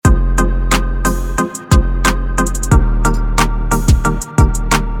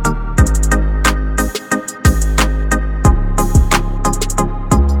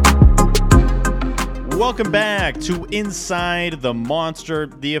Welcome back to Inside the Monster,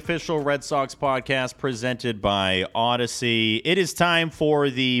 the official Red Sox podcast presented by Odyssey. It is time for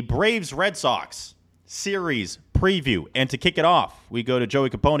the Braves-Red Sox series preview. And to kick it off, we go to Joey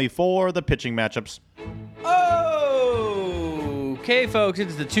Capone for the pitching matchups. Okay, folks,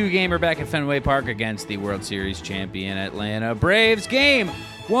 it's the two-gamer back at Fenway Park against the World Series champion Atlanta Braves. Game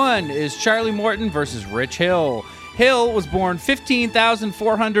one is Charlie Morton versus Rich Hill. Hill was born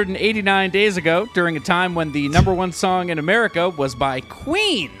 15,489 days ago during a time when the number one song in America was by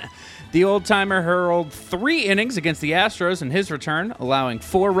Queen. The old-timer hurled 3 innings against the Astros in his return, allowing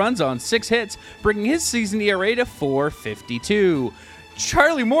 4 runs on 6 hits, bringing his season ERA to .452.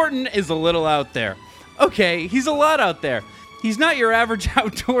 Charlie Morton is a little out there. Okay, he's a lot out there. He's not your average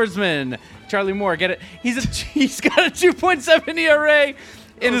outdoorsman. Charlie Moore, get it? He's got a 2.7 ERA.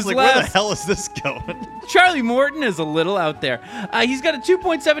 In his where the hell is this going? Charlie Morton is a little out there. He's got a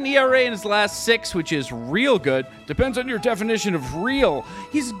 2.7 ERA in his last 6, which is real good. Depends on your definition of real.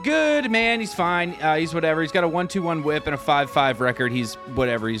 He's good, man. He's fine. He's whatever. He's got a 1.21 whip and a 5.5 record. He's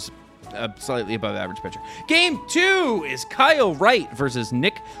whatever. He's a slightly above average pitcher. Game 2 is Kyle Wright versus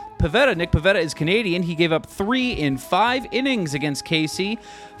Nick Pivetta. Nick Pivetta is Canadian. He gave up 3 in 5 innings against KC.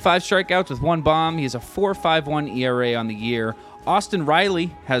 5 strikeouts with 1 bomb. He has a 4.51 ERA on the year. Austin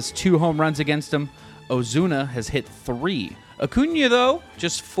Riley has 2 home runs against him. Ozuna has hit 3. Acuna, though,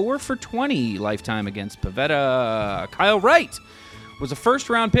 just 4 for 20 lifetime against Pivetta. Kyle Wright was a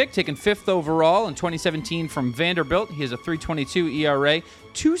first-round pick, taken 5th overall in 2017 from Vanderbilt. He has a 3.22 ERA,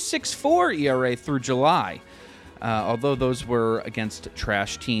 2.64 ERA through July. Although those were against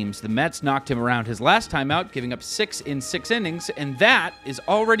trash teams. The Mets knocked him around his last time out, giving up 6 in 6 innings, and that is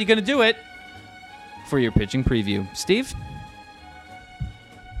already going to do it for your pitching preview. Steve?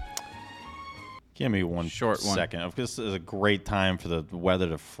 Give me one second. This is a great time for the weather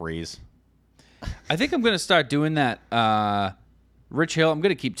to freeze. I think I'm going to start doing that. Rich Hill, I'm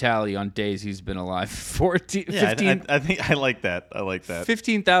going to keep tally on days he's been alive. 15, I think I like that.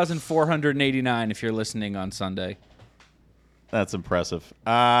 15,489 if you're listening on Sunday. That's impressive.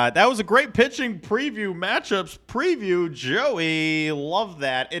 That was a great pitching preview, matchups preview. Joey, love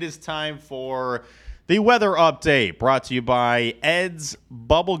that. It is time for the weather update brought to you by Ed's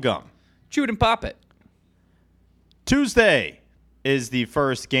Bubblegum. Chew it and pop it. Tuesday is the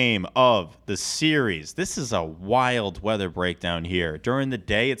first game of the series. This is a wild weather breakdown here. During the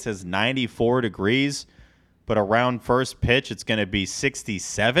day, it says 94 degrees, but around first pitch, it's going to be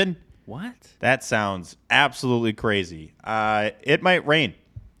 67. What? That sounds absolutely crazy. It might rain.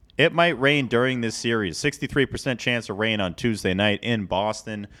 It might rain during this series. 63% chance of rain on Tuesday night in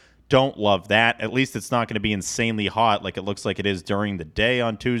Boston. Don't love that. At least it's not going to be insanely hot like it looks like it is during the day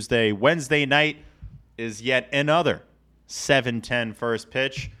on Tuesday. Wednesday night is yet another 7:10 first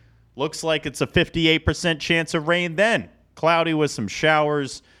pitch. Looks like it's a 58% chance of rain then. Cloudy with some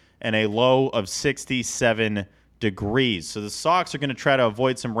showers and a low of 67 degrees. So the Sox are going to try to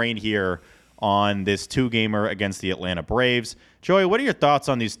avoid some rain here on this two-gamer against the Atlanta Braves. Joey, what are your thoughts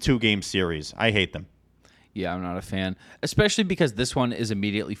on these two-game series? I hate them. Yeah, I'm not a fan, especially because this one is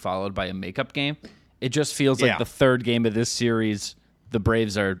immediately followed by a makeup game. It just feels like the third game of this series, the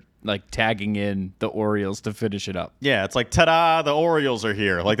Braves are like tagging in the Orioles to finish it up. Yeah, it's like, ta-da, the Orioles are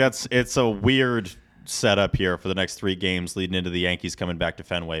here. Like it's a weird setup here for the next 3 games leading into the Yankees coming back to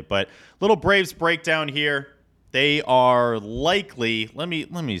Fenway. But little Braves breakdown here. They are likely, let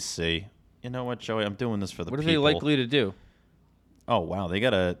me see. You know what, Joey? I'm doing this for the people. What are they likely to do? Oh, wow.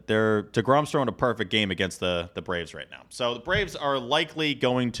 DeGrom's throwing a perfect game against the Braves right now. So the Braves are likely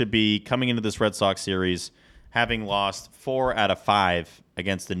going to be coming into this Red Sox series having lost 4 out of 5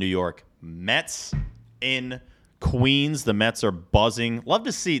 against the New York Mets in Queens. The Mets are buzzing. Love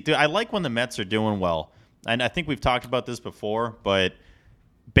to see. Dude, I like when the Mets are doing well. And I think we've talked about this before, but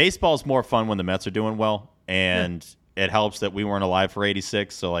baseball is more fun when the Mets are doing well. And it helps that we weren't alive for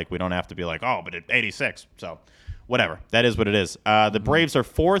 86. So, like, we don't have to be like, oh, but it's 86. So, whatever. That is what it is. The Braves are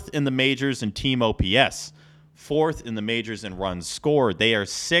 4th in the majors in team OPS, 4th in the majors in runs scored. They are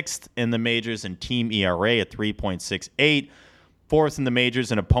 6th in the majors in team ERA at 3.68, 4th in the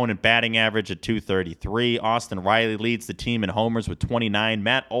majors in opponent batting average at 233. Austin Riley leads the team in homers with 29.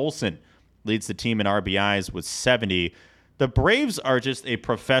 Matt Olson leads the team in RBIs with 70. The Braves are just a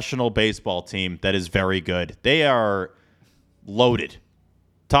professional baseball team that is very good. They are loaded.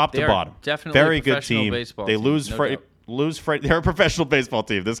 Top to bottom. Definitely very a good team. Baseball they team, lose Freddie. They're a professional baseball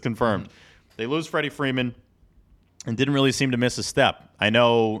team. This confirmed. They lose Freddie Freeman and didn't really seem to miss a step. I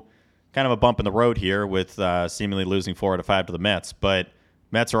know kind of a bump in the road here with seemingly losing 4 out of 5 to the Mets, but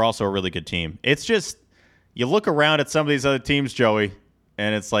Mets are also a really good team. It's just you look around at some of these other teams, Joey,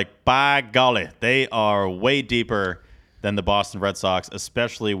 And it's like, by golly, they are way deeper than the Boston Red Sox,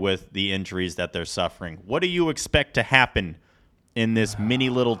 especially with the injuries that they're suffering. What do you expect to happen in this mini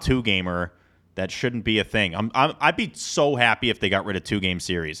little two-gamer that shouldn't be a thing? I'd be so happy if they got rid of two-game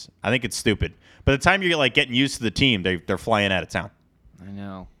series. I think it's stupid. By the time you're like getting used to the team, they're flying out of town. I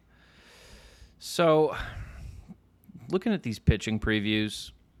know. So, looking at these pitching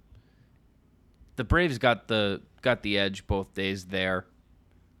previews, the Braves got the edge both days there.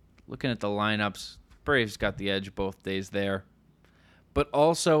 Looking at the lineups, Braves got the edge both days there. But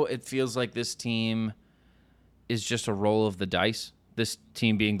also, it feels like this team is just a roll of the dice. This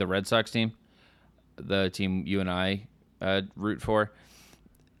team being the Red Sox team, the team you and I root for.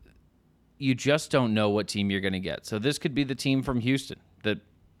 You just don't know what team you're going to get. So this could be the team from Houston that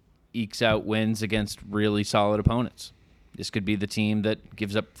ekes out wins against really solid opponents. This could be the team that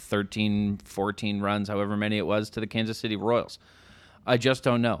gives up 13, 14 runs, however many it was, to the Kansas City Royals. I just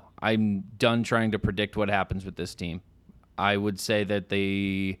don't know. I'm done trying to predict what happens with this team. I would say that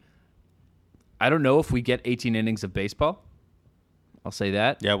I don't know if we get 18 innings of baseball. I'll say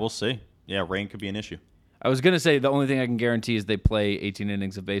that. Yeah, we'll see. Yeah, rain could be an issue. I was going to say the only thing I can guarantee is they play 18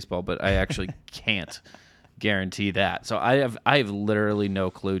 innings of baseball, but I actually can't guarantee that. So I have literally no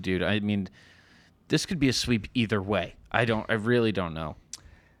clue, dude. I mean, this could be a sweep either way. I really don't know.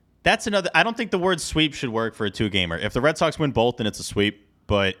 That's another. I don't think the word sweep should work for a two-gamer. If the Red Sox win both, then it's a sweep.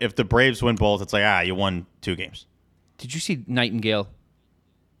 But if the Braves win both, it's like, you won 2 games. Did you see Nightingale?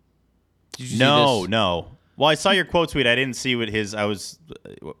 Did you see this? No. Well, I saw your quote tweet. I didn't see what his. I was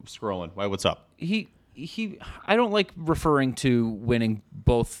scrolling. What's up? I don't like referring to winning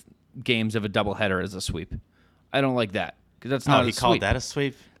both games of a doubleheader as a sweep. I don't like that because that's not. He called that a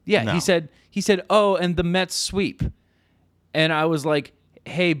sweep. Yeah, No. he said, "Oh, and the Mets sweep," and I was like,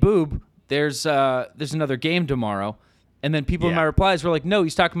 "Hey, boob, there's another game tomorrow," and then people in my replies were like, "No,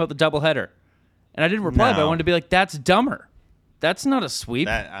 he's talking about the doubleheader," and I didn't reply, but I wanted to be like, "That's dumber. That's not a sweep."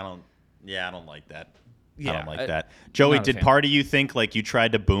 I don't like that. Yeah, I don't like that. Joey, not a did fan. part of you think like you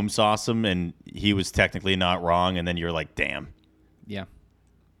tried to boom sauce him and he was technically not wrong, and then you're like, damn. Yeah.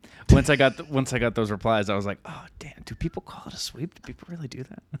 Once I got those replies, I was like, "Oh, damn! Do people call it a sweep? Do people really do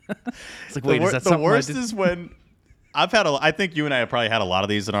that?" It's like, wait, is that the something worst I did? is when I think you and I have probably had a lot of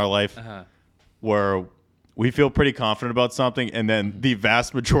these in our life where we feel pretty confident about something, and then the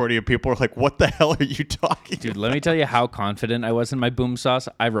vast majority of people are like, "What the hell are you talking?" Dude, let me tell you how confident I was in my boom sauce.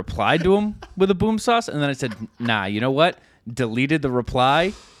 I replied to him with a boom sauce, and then I said, "Nah, you know what?" Deleted the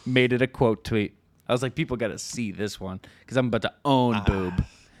reply, made it a quote tweet. I was like, people got to see this one because I'm about to own boob.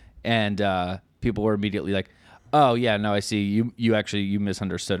 And people were immediately like, "Oh yeah, no, I see. You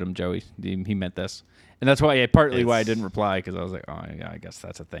misunderstood him, Joey. He meant this." And that's why why I didn't reply, because I was like, "Oh yeah, I guess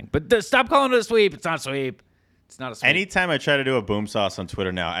that's a thing." But stop calling it a sweep. It's not a sweep. It's not a sweep. Anytime I try to do a boom sauce on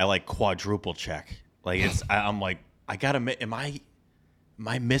Twitter now, I like quadruple check. Like I'm like, I gotta. Am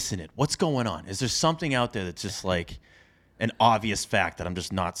I missing it? What's going on? Is there something out there that's just like an obvious fact that I'm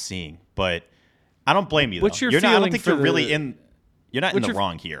just not seeing? But I don't blame you. What's though. your I don't feeling think for you're the- really in. You're not in What's the your-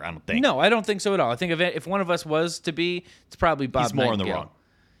 wrong here. I don't think. No, I don't think so at all. I think if one of us was to be, it's probably Bob He's more in the Nightingale. wrong.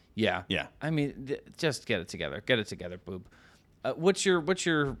 Yeah. Yeah. I mean, just get it together. Get it together, boob. What's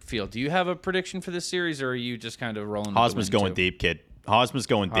your feel? Do you have a prediction for this series, or are you just kind of rolling? Hosmer's going deep, kid. Hosmer's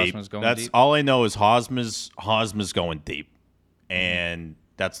going deep. Hosmer's going That's deep? all I know is Hosmer's going deep, and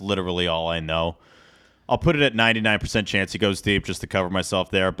that's literally all I know. I'll put it at 99% chance he goes deep just to cover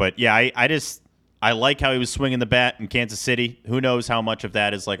myself there. But yeah, I like how he was swinging the bat in Kansas City. Who knows how much of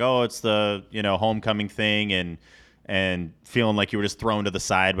that is like, oh, it's the homecoming thing and feeling like you were just thrown to the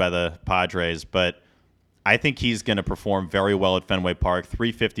side by the Padres. But I think he's going to perform very well at Fenway Park.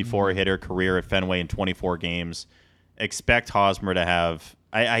 354 hitter career at Fenway in 24 games. Expect Hosmer to have.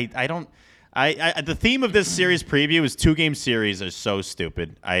 The theme of this series preview is 2-game series are so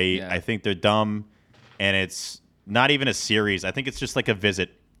stupid. I think they're dumb, and it's not even a series. I think it's just like a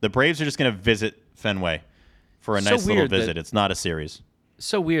visit. The Braves are just going to visit Fenway for a nice little visit. It's not a series.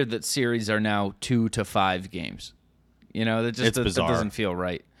 So weird that series are now 2 to 5 games. That just that doesn't feel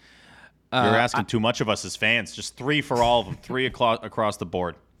right. You're asking too much of us as fans. Just 3 for all of them. 3 across the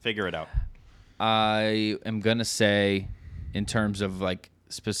board. Figure it out. I am gonna say, in terms of like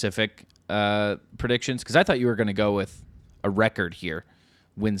specific predictions, because I thought you were gonna go with a record here.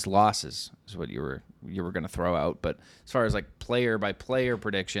 Wins losses is what you were going to throw out. But as far as like player by player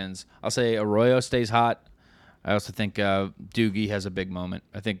predictions, I'll say Arroyo stays hot. I also think Doogie has a big moment.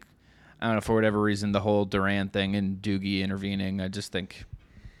 I don't know, for whatever reason, the whole Duran thing and Doogie intervening, I just think,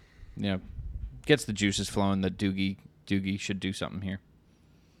 gets the juices flowing that Doogie should do something here.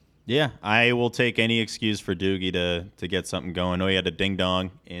 Yeah, I will take any excuse for Doogie to get something going. I know he had a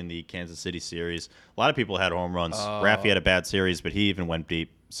ding-dong in the Kansas City series. A lot of people had home runs. Raffy had a bad series, but he even went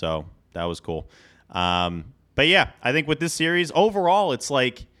deep, so that was cool. But yeah, I think with this series, overall, it's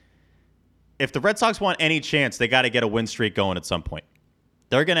like if the Red Sox want any chance, they got to get a win streak going at some point.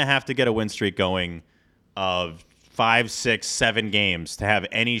 They're going to have to get a win streak going of 5, 6, 7 games to have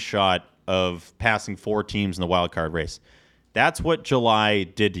any shot of passing 4 teams in the wild card race. That's what July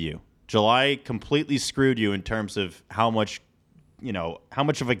did to you. July completely screwed you in terms of how much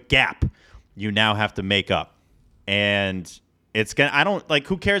of a gap you now have to make up. And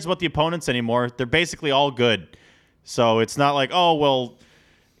who cares about the opponents anymore? They're basically all good. So it's not like, oh, well,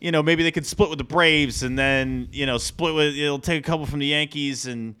 maybe they could split with the Braves and then, it'll take a couple from the Yankees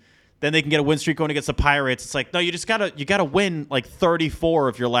and then they can get a win streak going against the Pirates. It's like, no, you gotta win like 34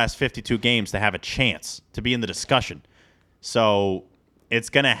 of your last 52 games to have a chance to be in the discussion. So it's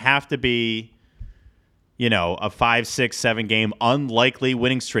going to have to be, a 5, 6, 7 game unlikely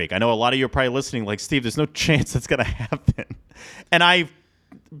winning streak. I know a lot of you are probably listening like, Steve, there's no chance that's going to happen. And I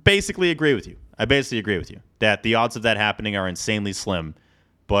basically agree with you. That the odds of that happening are insanely slim.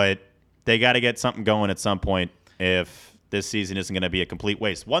 But they got to get something going at some point if this season isn't going to be a complete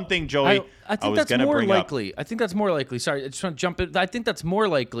waste. One thing, Joey, I think that's more likely. I think that's more likely. Sorry, I just want to jump in. I think that's more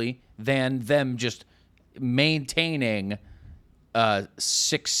likely than them just maintaining a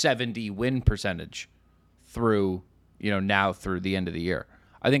 670 win percentage through through the end of the year.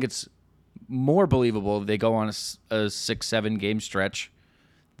 I think it's more believable if they go on a 6-7 game stretch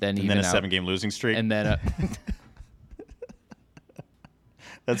than and then a 7-game losing streak, and then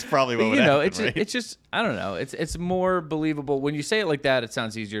that's probably what would happen, right? It's just I don't know. It's more believable when you say it like that. It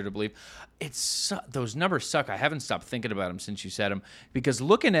sounds easier to believe. Those numbers suck. I haven't stopped thinking about them since you said them because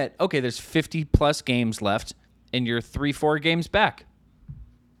looking at there's 50 plus games left. And you're 3-4 games back.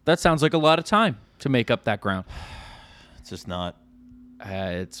 That sounds like a lot of time to make up that ground. It's just not.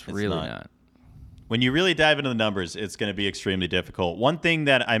 It's really not. When you really dive into the numbers, it's going to be extremely difficult. One thing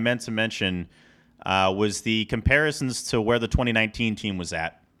that I meant to mention was the comparisons to where the 2019 team was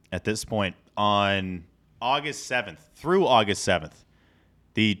at this point. On August 7th, through August 7th,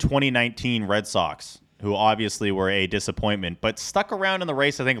 the 2019 Red Sox, who obviously were a disappointment, but stuck around in the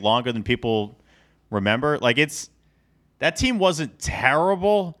race, I think, longer than people remember. That team wasn't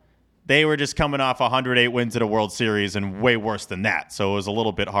terrible. They were just coming off 108 wins at a World Series and way worse than that. So it was a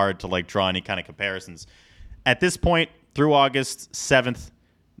little bit hard to draw any kind of comparisons. At this point, through August 7th,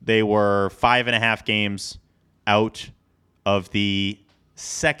 they were 5.5 games out of the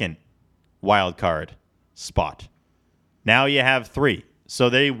second wild card spot. Now you have 3. So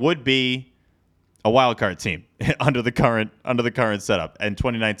they would be a wild card team under the current setup. In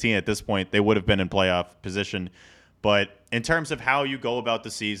 2019, at this point, they would have been in playoff position. But in terms of how you go about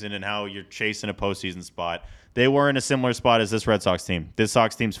the season and how you're chasing a postseason spot, they were in a similar spot as this Red Sox team. This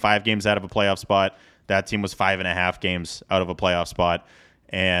Sox team's 5 games out of a playoff spot. That team was 5.5 games out of a playoff spot.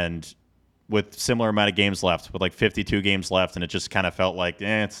 And with similar amount of games left, with 52 games left, and it just kind of felt like,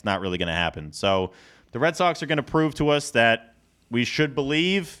 it's not really going to happen. So the Red Sox are going to prove to us that we should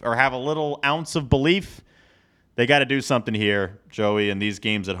believe or have a little ounce of belief. They got to do something here, Joey, in these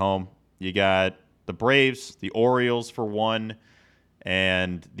games at home. You got the Braves, the Orioles for 1,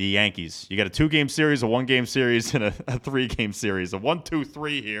 and the Yankees. You got a 2-game series, a 1-game series, and a 3-game series. A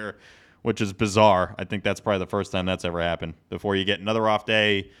 1-2-3 here, which is bizarre. I think that's probably the first time that's ever happened. Before you get another off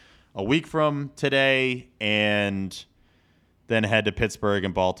day a week from today and then head to Pittsburgh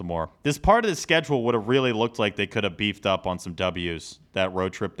and Baltimore. This part of the schedule would have really looked like they could have beefed up on some W's, that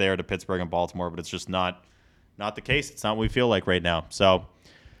road trip there to Pittsburgh and Baltimore, but it's just not the case. It's not what we feel like right now. So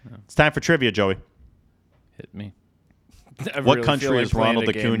it's time for trivia, Joey. Hit me. What country is Ronald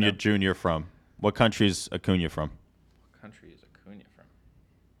Acuna Jr. from? What country is Acuna from? What country is Acuna from?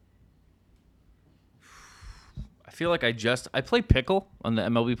 I feel like I play pickle on the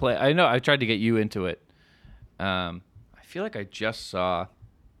MLB play. I know I tried to get you into it. I feel like I just saw.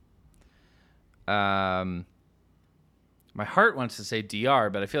 My heart wants to say DR,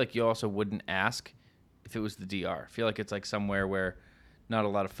 but I feel like you also wouldn't ask if it was the DR. I feel like it's somewhere where not a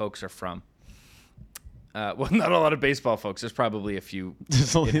lot of folks are from. Well, not a lot of baseball folks. There's probably a few.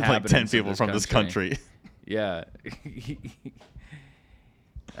 There's only 10 people from this country. Yeah. He's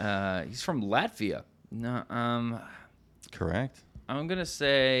from Latvia. No. Correct. I'm gonna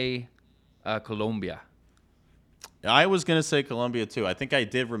say Colombia. I was going to say Colombia, too. I think I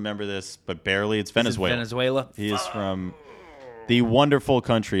did remember this, but barely. It's Venezuela. Venezuela? He is from the wonderful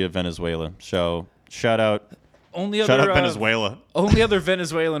country of Venezuela. So, shout out Venezuela. Venezuela. Only other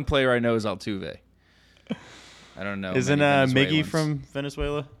Venezuelan player I know is Altuve. I don't know. Isn't many Miggy Venezuelans. from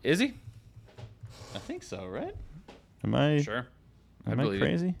Venezuela? Is he? I think so, right? Am I Sure. am I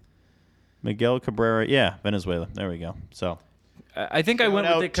crazy? Miguel Cabrera, yeah, Venezuela. There we go. So I think I went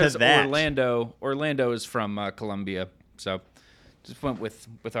Shout with it out to because that. Orlando is from Colombia, so just went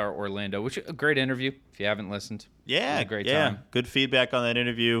with our Orlando, which a great interview. If you haven't listened, yeah, It was a great yeah, time. good feedback on that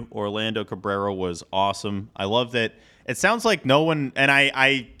interview. Orlando Cabrera was awesome. I love that. It sounds like no one, and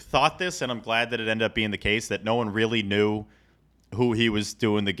I thought this, and I'm glad that it ended up being the case, that no one really knew who he was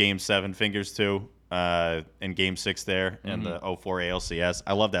doing the Game 7 fingers to in Game 6 there in the 04 ALCS.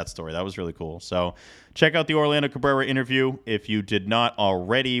 I love that story. That was really cool. So check out the Orlando Cabrera interview. If you did not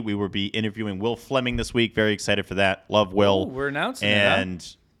already, we will be interviewing Will Fleming this week. Very excited for that. Love Will. Ooh, we're announcing and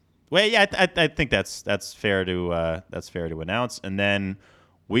it, well, yeah, I think that's fair to announce. And then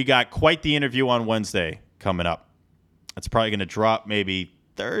we got quite the interview on Wednesday coming up. It's probably going to drop maybe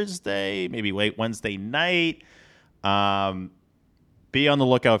Thursday, maybe late Wednesday night. Be on the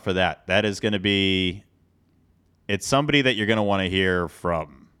lookout for that. That is going to be. It's somebody that you're going to want to hear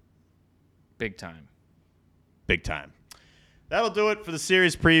from. Big time. Big time. That'll do it for the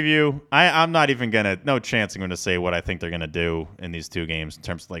series preview. I'm not even going to, no chance I'm going to say what I think they're going to do in these two games in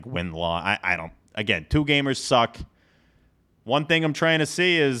terms of like win, law. I don't, again, two gamers suck. One thing I'm trying to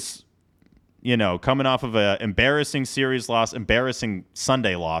see is, coming off of an embarrassing series loss, embarrassing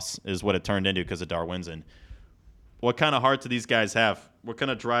Sunday loss is what it turned into because of Darwinson. What kind of heart do these guys have? What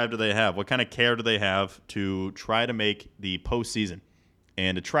kind of drive do they have? What kind of care do they have to try to make the postseason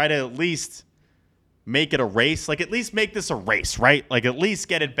and to try to at least make it a race? Like, at least make this a race, right? Like, at least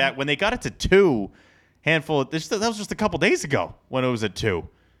get it back. When they got it to 2, that was just a couple days ago when it was at 2.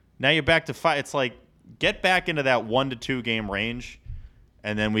 Now you're back to 5. It's like, get back into that 1 to 2 game range,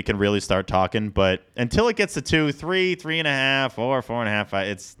 and then we can really start talking. But until it gets to 2, 3, 3.5, 4,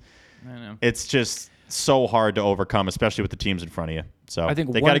 4.5, it's just so hard to overcome, especially with the teams in front of you. So I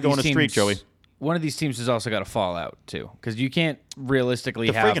think they got to go on a streak, Joey. One of these teams has also got to fall out too, because you can't realistically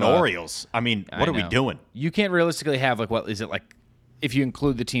The have freaking Orioles. I mean, what are we know. doing? You can't realistically have what is it like? If you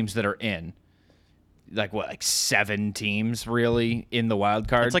include the teams that are in, like 7 teams really in the wild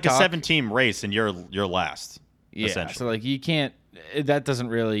card. It's like talk? a 7-team race, and you're last. Yeah, essentially. so like you can't. That doesn't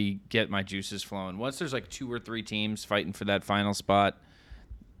really get my juices flowing. Once there's like 2 or 3 teams fighting for that final spot,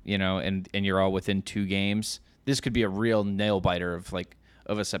 and you're all within 2 games, this could be a real nail biter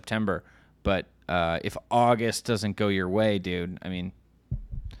of a September. But if August doesn't go your way, dude, I mean,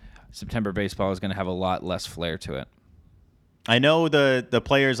 September baseball is going to have a lot less flair to it. I know the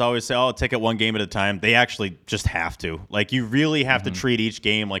players always say, "Oh, take it one game at a time." They actually just have to. Like, you really have to treat each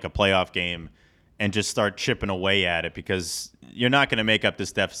game like a playoff game and just start chipping away at it, because you're not going to make up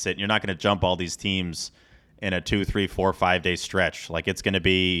this deficit. You're not going to jump all these teams in a 2, 3, 4, 5 day stretch. Like, it's going to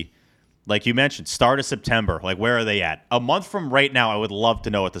be, like you mentioned, start of September. Like, where are they at? A month from right now, I would love to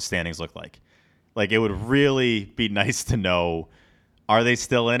know what the standings look like. Like, it would really be nice to know, are they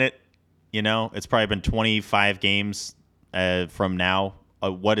still in it? It's probably been 25 games from now.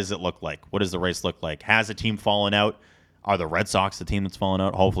 What does it look like? What does the race look like? Has a team fallen out? Are the Red Sox the team that's fallen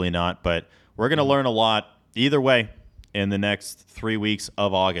out? Hopefully not. But we're going to learn a lot either way in the next 3 weeks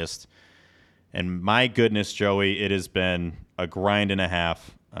of August. And my goodness, Joey, it has been a grind and a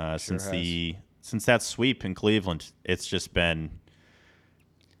half since that sweep in Cleveland. It's just been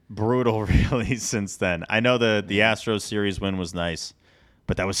brutal, really, since then. I know the Astros series win was nice,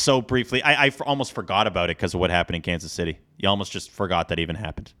 but that was so briefly. I almost forgot about it because of what happened in Kansas City. You almost just forgot that even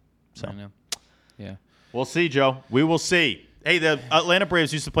happened. So I know. Yeah. We'll see, Joe. We will see. Hey, the Atlanta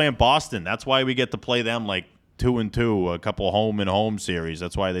Braves used to play in Boston. That's why we get to play them like 2-2, a couple home series.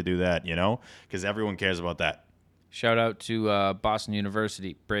 That's why they do that, because everyone cares about that. Shout out to Boston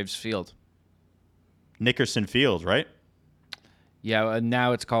University, Braves Field. Nickerson Field, right? Yeah,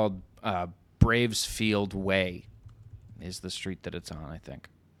 now it's called Braves Field Way is the street that it's on, I think.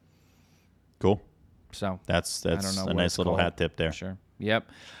 Cool. So that's I don't know a what nice it's little called. hat tip there. Sure. Yep.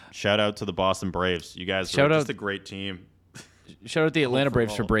 Shout out to the Boston Braves. You guys are just a great team. Shout out the Atlanta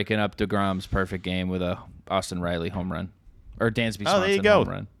Braves for all. breaking up DeGrom's perfect game with a Austin Riley home run. Or Dansby Swanson there you go. home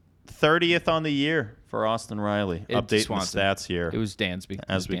run. 30th on the year for Austin Riley. It's Updating the Swanson. stats here. It was Dansby.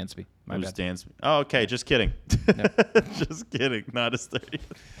 Dansby. My It was bad. Dansby. Oh, okay. Just kidding. Just kidding. Not his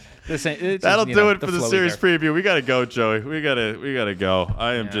 30th. That'll do it for the series preview. We gotta go, Joey. We gotta go.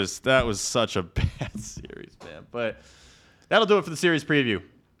 I am that was such a bad series, man. But that'll do it for the series preview.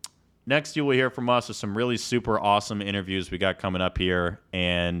 Next, you will hear from us with some really super awesome interviews we got coming up here,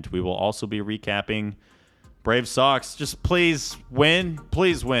 and we will also be recapping Braves Sox. Just please win.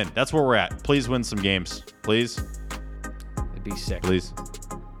 Please win. That's where we're at. Please win some games. Please. It'd be sick. Please.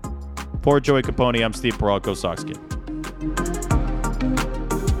 For Joey Capone, I'm Steve Peralco, Sox Kid.